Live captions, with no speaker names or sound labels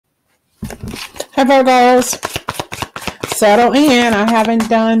Hey Virgos, settle in. I haven't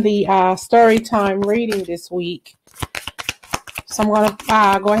done the story time reading this week. So I'm going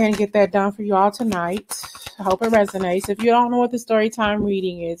to go ahead and get that done for you all tonight. I hope it resonates. If you don't know what the story time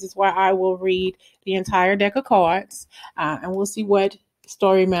reading is, it's where I will read the entire deck of cards and we'll see what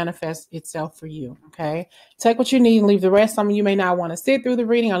story manifests itself for you. Okay. Take what you need and leave the rest. Some of you may not want to sit through the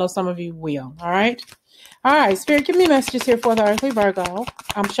reading. I know some of you will. All right. All right, Spirit, give me messages here for the earthly Virgo.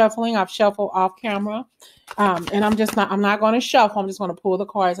 I'm shuffling. I've shuffled off camera. And I'm not going to shuffle. I'm just going to pull the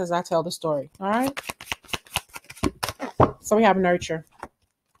cards as I tell the story. All right. So we have nurture.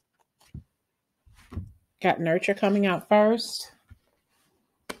 Got nurture coming out first.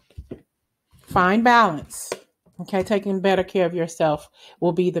 Find balance. Okay. Taking better care of yourself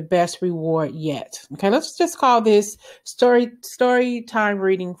will be the best reward yet. Okay. Let's just call this story time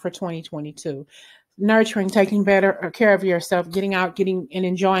reading for 2022. Nurturing, taking better care of yourself, getting out, getting and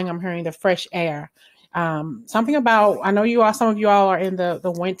enjoying. I'm hearing the fresh air. Something about, I know some of you all are in the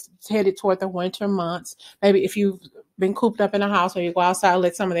winter, headed toward the winter months. Maybe if you've been cooped up in a house or you go outside,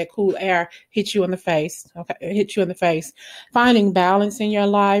 let some of that cool air hit you in the face. Okay. Hit you in the face. Finding balance in your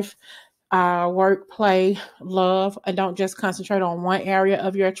life, work, play, love, and don't just concentrate on one area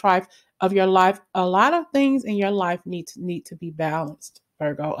of your life. A lot of things in your life need to be balanced,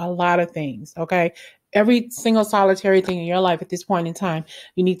 Virgo. A lot of things. Okay. Every single solitary thing in your life at this point in time,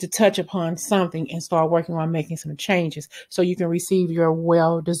 you need to touch upon something and start working on making some changes so you can receive your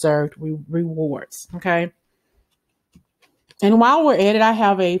well-deserved rewards. Okay. And while we're at it, I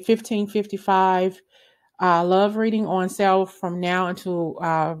have a 1555 love reading on sale from now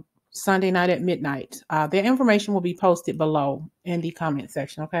until Sunday night at midnight. The information will be posted below in the comment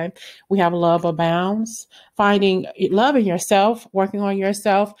section. Okay. We have Love Abounds, finding love in yourself, working on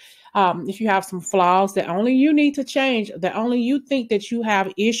yourself. If you have some flaws that only you need to change, that only you think that you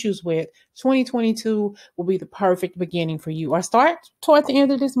have issues with, 2022 will be the perfect beginning for you. Or start toward the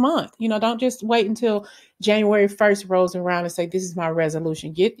end of this month. Don't just wait until January 1st rolls around and say, this is my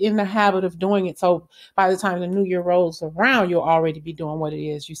resolution. Get in the habit of doing it. So by the time the new year rolls around, you'll already be doing what it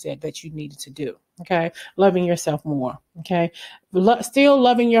is you said that you needed to do. Okay. Loving yourself more. Okay. Still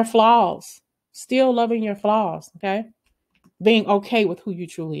loving your flaws. Still loving your flaws. Okay. Being okay with who you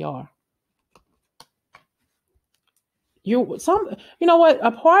truly are. You know what?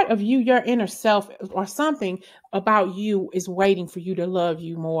 A part of you, your inner self, or something about you is waiting for you to love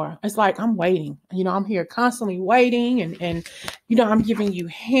you more. It's like, I'm waiting. I'm here constantly waiting and I'm giving you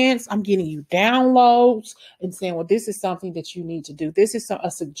hints. I'm getting you downloads and saying, well, this is something that you need to do. This is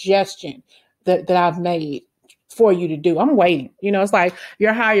a suggestion that I've made for you to do. I'm waiting. It's like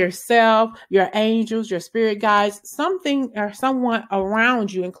your higher self, your angels, your spirit guides, something or someone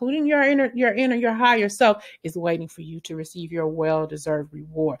around you, including your higher self, is waiting for you to receive your well-deserved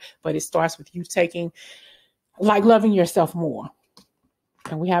reward. But it starts with you loving yourself more.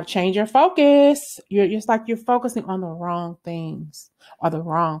 And we have change your focus. It's like you're focusing on the wrong things or the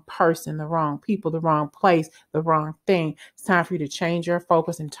wrong person, the wrong people, the wrong place, the wrong thing. It's time for you to change your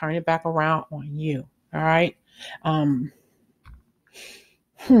focus and turn it back around on you. All right. I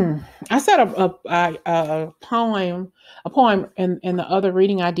said a poem in the other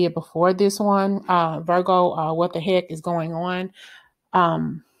reading I did before this one, Virgo, what the heck is going on?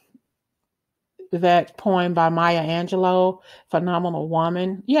 That poem by Maya Angelou, Phenomenal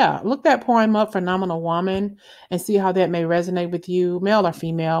Woman. Yeah, look that poem up, Phenomenal Woman, and see how that may resonate with you, male or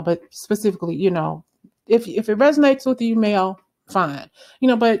female, but specifically, if it resonates with you, male, fine.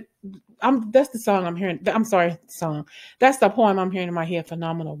 But that's the song I'm hearing. I'm sorry, song. That's the poem I'm hearing in my head,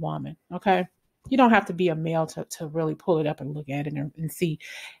 Phenomenal Woman. Okay. You don't have to be a male to really pull it up and look at it and see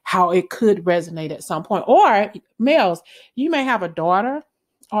how it could resonate at some point. Or males, you may have a daughter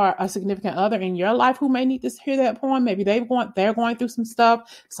or a significant other in your life who may need to hear that poem. Maybe they're going through some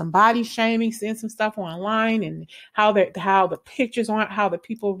stuff, some body shaming, seeing some stuff online, and how the pictures aren't how the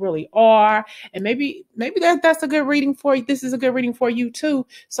people really are. And maybe that's a good reading for you. This is a good reading for you too.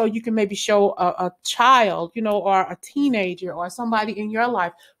 So you can maybe show a child, or a teenager or somebody in your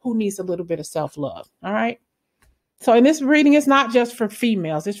life who needs a little bit of self-love. All right. So in this reading, it's not just for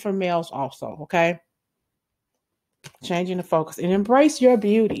females, it's for males also. Okay. Changing the focus and embrace your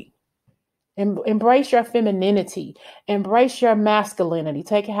beauty. Embrace your femininity. Embrace your masculinity.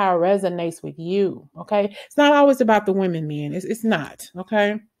 Take it how it resonates with you. Okay. It's not always about the women, men. It's not.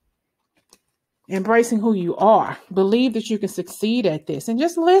 Okay. Embracing who you are. Believe that you can succeed at this and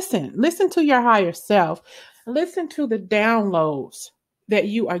just listen. Listen to your higher self. Listen to the downloads that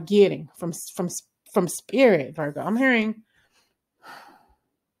you are getting from spirit, Virgo. I'm hearing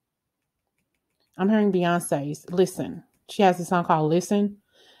Beyonce's Listen. She has a song called Listen.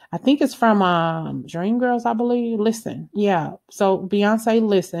 I think it's from Dreamgirls, I believe. Listen. Yeah. So Beyonce,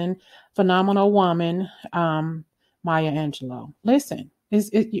 Listen, Phenomenal Woman, Maya Angelou. Listen.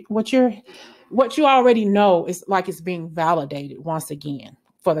 What you already know is like it's being validated once again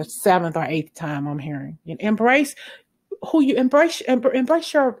for the seventh or eighth time I'm hearing. And embrace who you embrace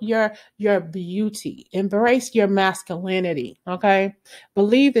your beauty, embrace your masculinity. Okay,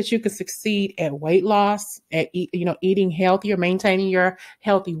 believe that you can succeed at weight loss, at eating healthier, maintaining your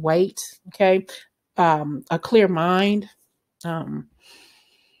healthy weight. Okay, a clear mind. um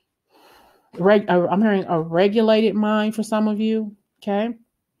I'm hearing a regulated mind for some of you. Okay,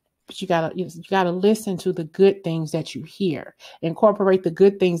 but you gotta listen to the good things that you hear. Incorporate the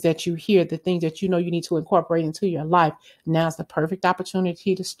good things that you hear, the things that you know you need to incorporate into your life. Now's the perfect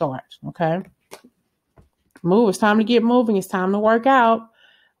opportunity to start. Okay. Move. It's time to get moving. It's time to work out.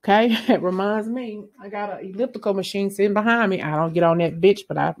 Okay. It reminds me, I got an elliptical machine sitting behind me. I don't get on that bitch,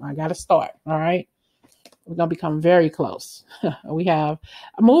 but I gotta start. All right. We're going to become very close. We have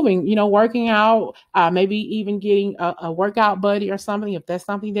moving, working out, maybe even getting a workout buddy or something. If that's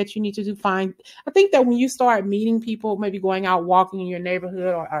something that you need to do, fine. I think that when you start meeting people, maybe going out walking in your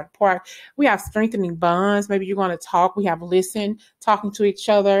neighborhood or park, we have strengthening bonds. Maybe you're going to talk. We have talking to each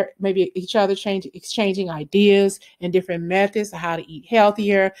other, maybe each other exchanging ideas and different methods of how to eat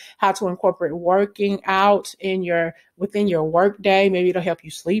healthier, how to incorporate working out within your work day. Maybe it'll help you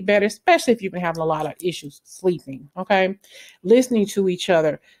sleep better, especially if you've been having a lot of issues sleeping. Okay. Listening to each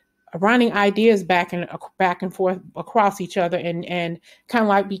other, running ideas back and forth across each other, and kind of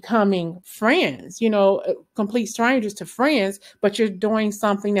like becoming friends, complete strangers to friends, but you're doing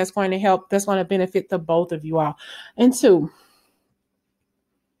something that's going to benefit the both of you all. And two,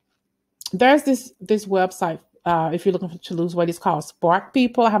 there's this website. If you're looking to lose weight, it's called Spark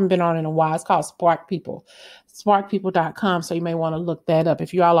People. I haven't been on in a while. It's called Spark People, sparkpeople.com. So you may want to look that up.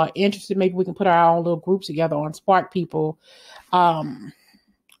 If you all are interested, maybe we can put our own little group together on Spark People,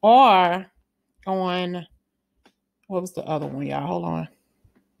 or on, what was the other one, y'all? Hold on.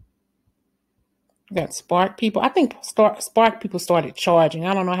 We got Spark People. I think Spark People started charging.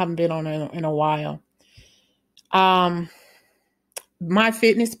 I don't know. I haven't been on it in a while.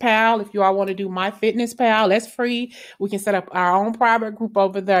 MyFitnessPal, if you all want to do MyFitnessPal, that's free. We can set up our own private group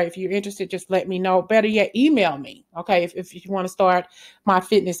over there. If you're interested, just let me know. Better yet, email me, okay, if you want to start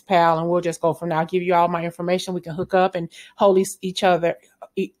MyFitnessPal, and we'll just go from there. I'll give you all my information. We can hook up and hold each other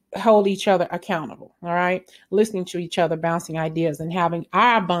accountable, all right? Listening to each other, bouncing ideas, and having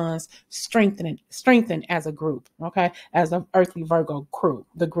our bonds strengthened as a group, okay, as an Earthly Virgo crew,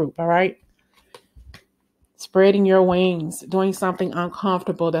 the group, all right? Spreading your wings, doing something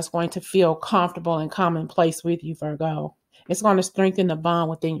uncomfortable that's going to feel comfortable and commonplace with you, Virgo. It's going to strengthen the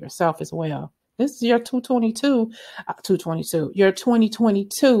bond within yourself as well. This is your 2022, your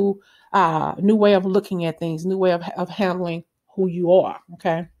 2022 new way of looking at things, new way of handling who you are,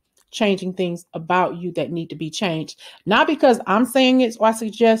 okay? Changing things about you that need to be changed. Not because I'm saying it or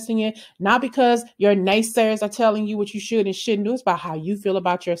suggesting it, not because your naysayers are telling you what you should and shouldn't do. It's about how you feel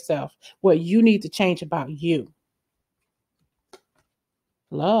about yourself, what you need to change about you.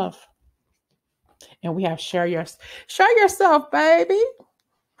 Love. And we have share yourself, baby.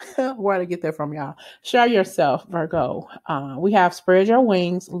 Where to get that from, y'all? Share yourself, Virgo. We have spread your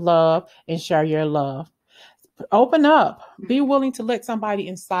wings, love, and share your love. Open up. Be willing to let somebody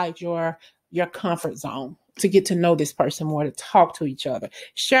inside your comfort zone to get to know this person more, to talk to each other.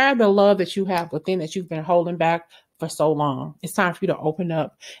 Share the love that you have within that you've been holding back for so long. It's time for you to open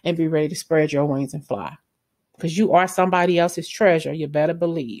up and be ready to spread your wings and fly, because you are somebody else's treasure. You better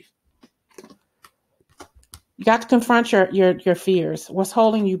believe. You got to confront your fears. What's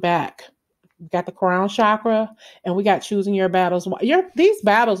holding you back? We got the crown chakra, and we got choosing your battles. These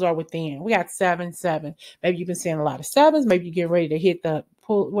battles are within. We got 7. Maybe you've been seeing a lot of 7s. Maybe you get ready to hit the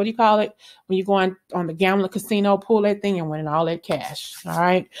pull. What do you call it? When you go on the gambling casino, pull that thing and win all that cash. All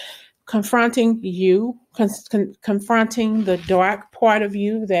right. Confronting you, confronting the dark part of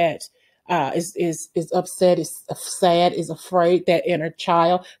you that is upset, is sad, is afraid, that inner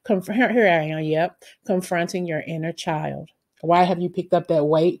child. Here I am. Yep. Confronting your inner child. Why have you picked up that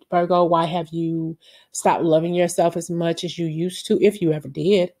weight, Virgo? Why have you stopped loving yourself as much as you used to, if you ever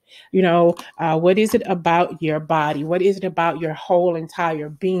did? What is it about your body? What is it about your whole entire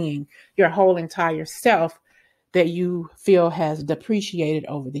being, your whole entire self that you feel has depreciated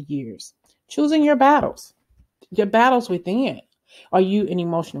over the years? Choosing your battles within. Are you an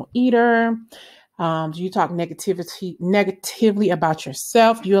emotional eater? Do you talk negatively about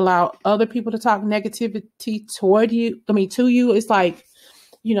yourself? Do you allow other people to talk negativity to you? It's like,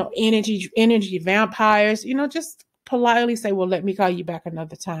 energy vampires, just politely say, well, let me call you back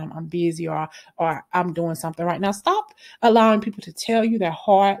another time. I'm busy, or I'm doing something right now. Stop allowing people to tell you their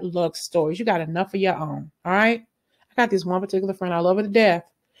hard luck stories. You got enough of your own. All right. I got this one particular friend. I love her to death.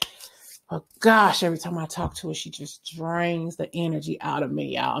 But gosh, every time I talk to her, she just drains the energy out of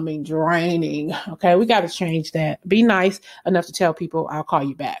me, y'all. I mean, draining. Okay. We got to change that. Be nice enough to tell people I'll call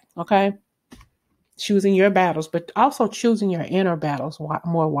you back. Okay. Choosing your battles, but also choosing your inner battles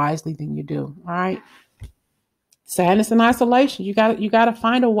more wisely than you do. All right. Sadness and isolation. You got to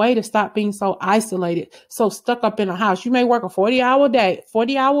find a way to stop being so isolated, so stuck up in a house. You may work a 40-hour day,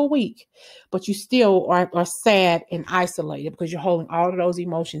 40-hour week, but you still are sad and isolated because you're holding all of those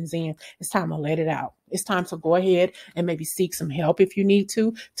emotions in. It's time to let it out. It's time to go ahead and maybe seek some help if you need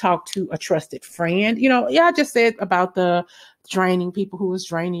to. Talk to a trusted friend. Yeah, I just said about the draining people who is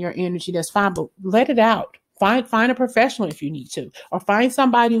draining your energy. That's fine, but let it out. Find a professional if you need to, or find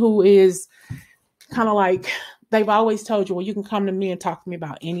somebody who is kind of like, they've always told you, well, you can come to me and talk to me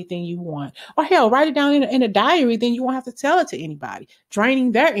about anything you want. Or hell, write it down in a diary, then you won't have to tell it to anybody.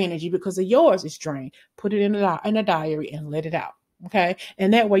 Draining their energy because of yours is drained. Put it in a diary and let it out. Okay.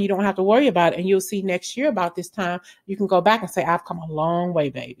 And that way you don't have to worry about it. And you'll see next year about this time, you can go back and say, I've come a long way,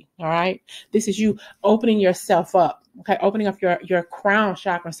 baby. All right. This is you opening yourself up. Okay. Opening up your crown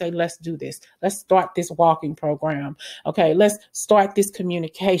chakra and say, let's do this. Let's start this walking program. Okay. Let's start this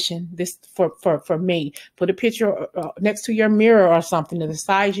communication. This for me. Put a picture next to your mirror or something to the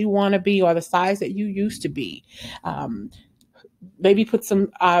size you want to be or the size that you used to be. Maybe put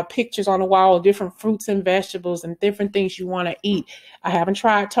some pictures on the wall of different fruits and vegetables and different things you want to eat. I haven't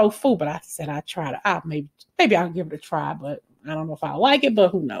tried tofu, but I said I tried it. Maybe I'll give it a try, but I don't know if I like it, but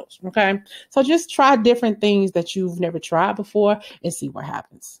who knows? Okay. So just try different things that you've never tried before and see what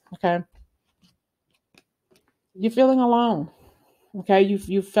happens. Okay. You're feeling alone. Okay,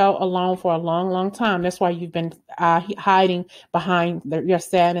 you've felt alone for a long, long time. That's why you've been hiding behind your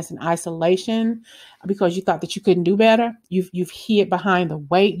sadness and isolation because you thought that you couldn't do better. You've hid behind the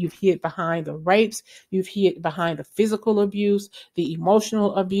weight. You've hid behind the rapes. You've hid behind the physical abuse, the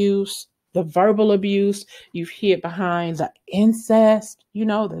emotional abuse, the verbal abuse. You've hid behind the incest.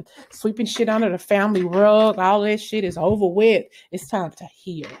 The sweeping shit under the family rug. All that shit is over with. It's time to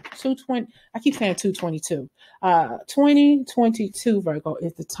heal. 220. I keep saying 222. 2022, Virgo,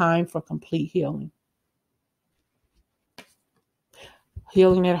 is the time for complete healing.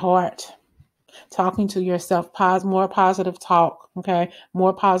 Healing at heart. Talking to yourself, more positive talk, okay?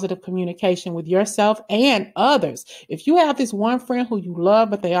 More positive communication with yourself and others. If you have this one friend who you love,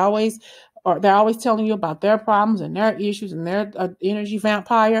 but they're always telling you about their problems and their issues and their energy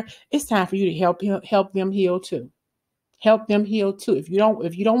vampire, it's time for you to help them heal too. Help them heal too. If you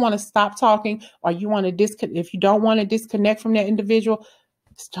don't want to stop talking or if you don't want to disconnect from that individual,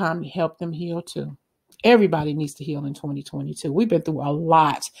 it's time to help them heal too. Everybody needs to heal in 2022. We've been through a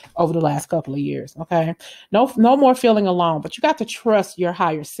lot over the last couple of years. Okay. No more feeling alone, but you got to trust your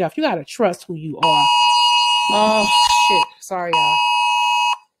higher self. You got to trust who you are. Oh shit. Sorry, y'all.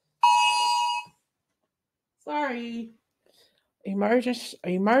 Sorry.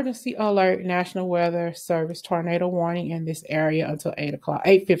 Emergency alert, National Weather Service, tornado warning in this area until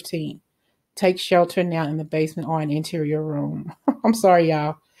 8:15. Take shelter now in the basement or an interior room. I'm sorry,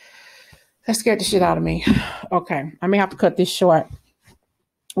 y'all. That scared the shit out of me. Okay, I may have to cut this short.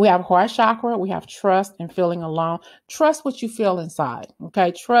 We have heart chakra. We have trust and feeling alone. Trust what you feel inside.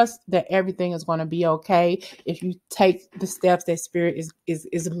 Okay. Trust that everything is going to be okay if you take the steps that spirit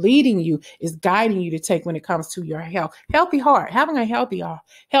is leading you, is guiding you to take when it comes to your health. Healthy heart, having a healthy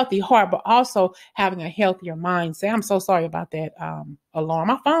heart, but also having a healthier mindset. I'm so sorry about that alarm.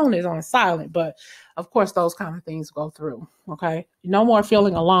 My phone is on silent, but of course those kind of things go through. Okay. No more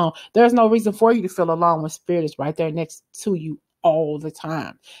feeling alone. There's no reason for you to feel alone when spirit is right there next to you all the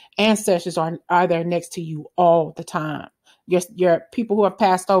time. Ancestors are there next to you all the time. Your people who have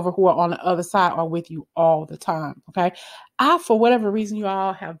passed over, who are on the other side, are with you all the time. Okay. For whatever reason, you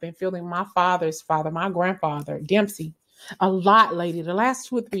all have been feeling my father's father, my grandfather, Dempsey, a lot lately. The last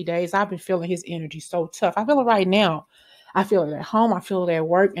 2 or 3 days, I've been feeling his energy so tough. I feel it right now. I feel it at home. I feel it at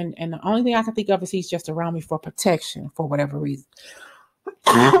work. And the only thing I can think of is he's just around me for protection for whatever reason.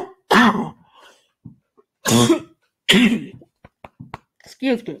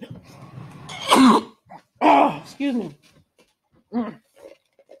 Excuse me. Oh, excuse me.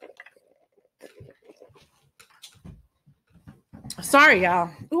 Sorry, y'all.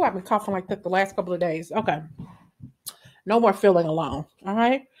 Ooh, I've been coughing like that the last couple of days. Okay. No more feeling alone. All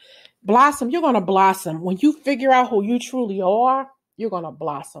right. Blossom. You're going to blossom. When you figure out who you truly are, you're going to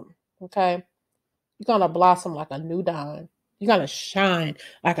blossom. Okay. You're going to blossom like a new dime. You're going to shine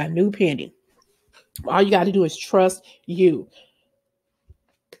like a new penny. All you got to do is trust you.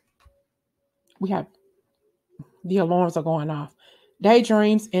 We have the alarms are going off.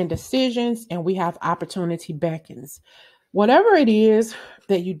 Daydreams and decisions, and we have opportunity beckons. Whatever it is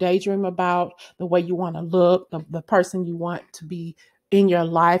that you daydream about, the way you want to look, the person you want to be in your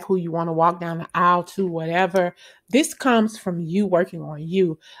life, who you want to walk down the aisle to, whatever, this comes from you working on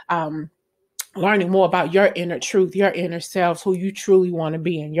you. Learning more about your inner truth, your inner selves, who you truly want to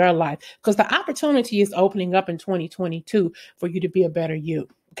be in your life. Because the opportunity is opening up in 2022 for you to be a better you.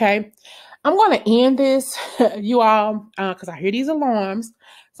 Okay. I'm going to end this, you all, because I hear these alarms.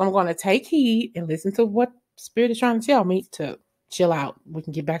 So I'm going to take heed and listen to what Spirit is trying to tell me to chill out. We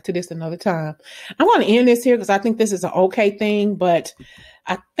can get back to this another time. I'm going to end this here because I think this is an okay thing, but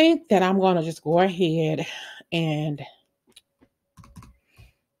I think that I'm going to just go ahead and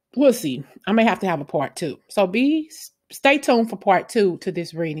we'll see. I may have to have a part two. So stay tuned for part two to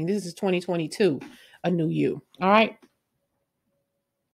this reading. This is 2022, a new you. All right.